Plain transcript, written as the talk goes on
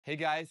Hey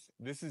guys,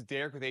 this is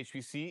Derek with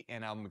HPC,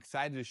 and I'm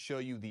excited to show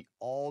you the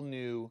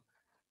all-new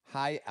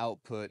high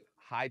output,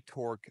 high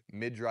torque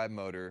mid-drive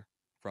motor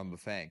from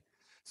Bafang.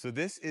 So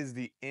this is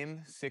the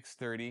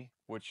M630,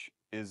 which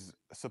is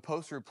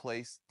supposed to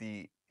replace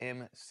the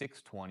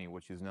M620,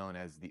 which is known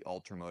as the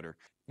Ultra motor.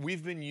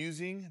 We've been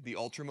using the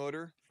Ultra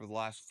motor for the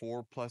last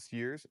 4+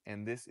 years,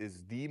 and this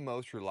is the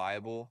most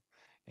reliable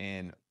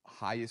and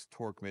highest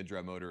torque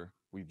mid-drive motor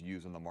we've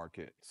used on the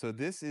market. So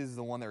this is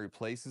the one that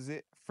replaces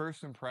it.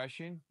 First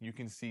impression, you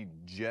can see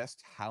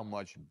just how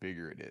much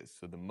bigger it is.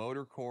 So the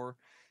motor core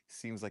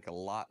seems like a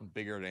lot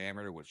bigger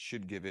diameter, which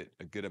should give it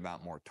a good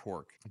amount more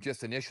torque.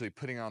 Just initially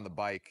putting it on the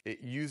bike,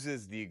 it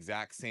uses the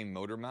exact same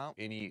motor mount.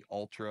 Any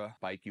Ultra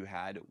bike you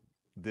had,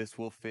 this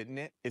will fit in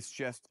it. It's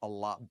just a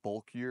lot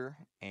bulkier,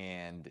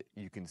 and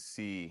you can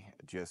see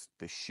just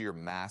the sheer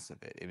mass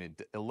of it. And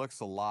it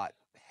looks a lot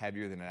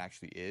heavier than it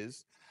actually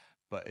is,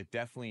 but it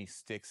definitely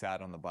sticks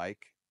out on the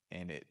bike,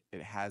 and it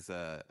has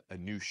a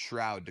new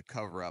shroud to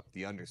cover up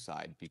the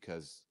underside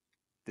because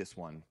this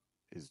one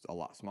is a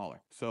lot smaller.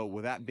 So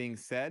with that being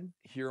said,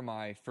 here are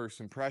my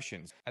first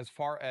impressions. As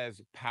far as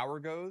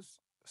power goes,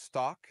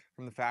 stock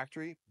from the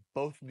factory,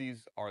 both of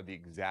these are the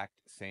exact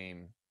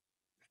same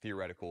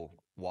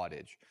theoretical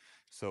wattage.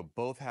 So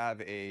both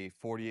have a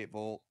 48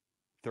 volt,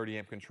 30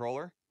 amp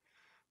controller,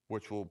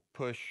 which will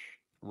push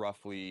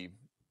roughly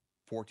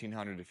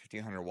 1400 to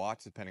 1500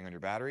 watts depending on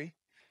your battery.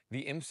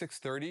 The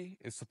M630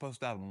 is supposed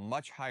to have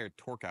much higher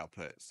torque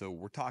output. So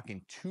we're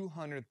talking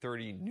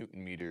 230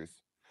 Newton meters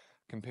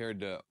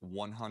compared to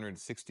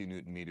 160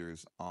 Newton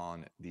meters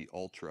on the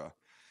Ultra.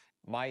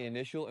 My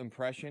initial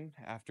impression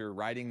after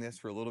riding this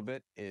for a little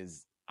bit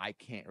is I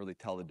can't really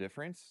tell the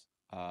difference.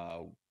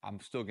 I'm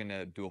still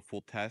gonna do a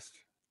full test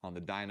on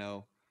the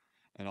dyno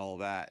and all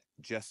that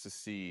just to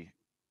see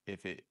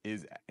if it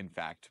is in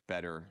fact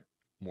better,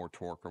 more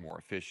torque, or more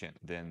efficient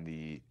than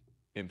the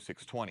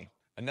M620.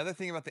 Another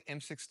thing about the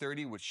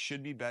M630, which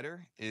should be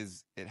better,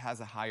 is it has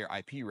a higher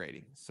IP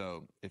rating.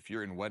 So if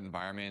you're in wet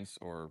environments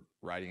or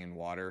riding in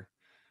water,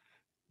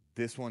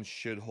 this one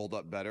should hold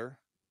up better.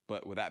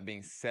 But with that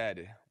being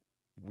said,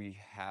 we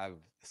have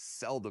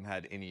seldom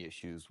had any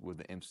issues with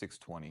the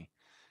M620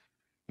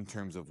 in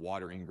terms of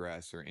water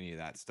ingress or any of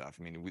that stuff.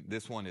 I mean,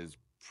 this one is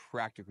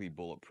practically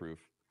bulletproof.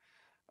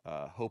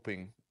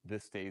 Hoping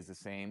this stays the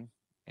same.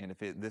 And if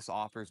this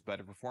offers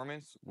better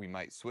performance, we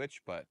might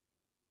switch. But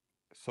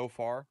so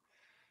far,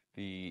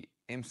 the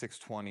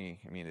M620,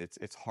 I mean,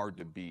 it's hard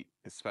to beat,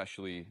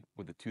 especially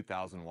with the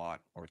 2000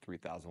 watt or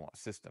 3000 watt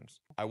systems.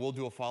 I will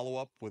do a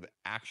follow-up with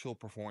actual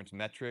performance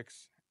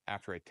metrics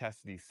after I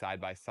test these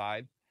side by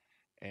side.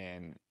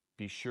 And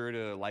be sure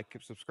to like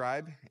and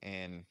subscribe,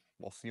 and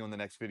we'll see you in the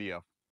next video.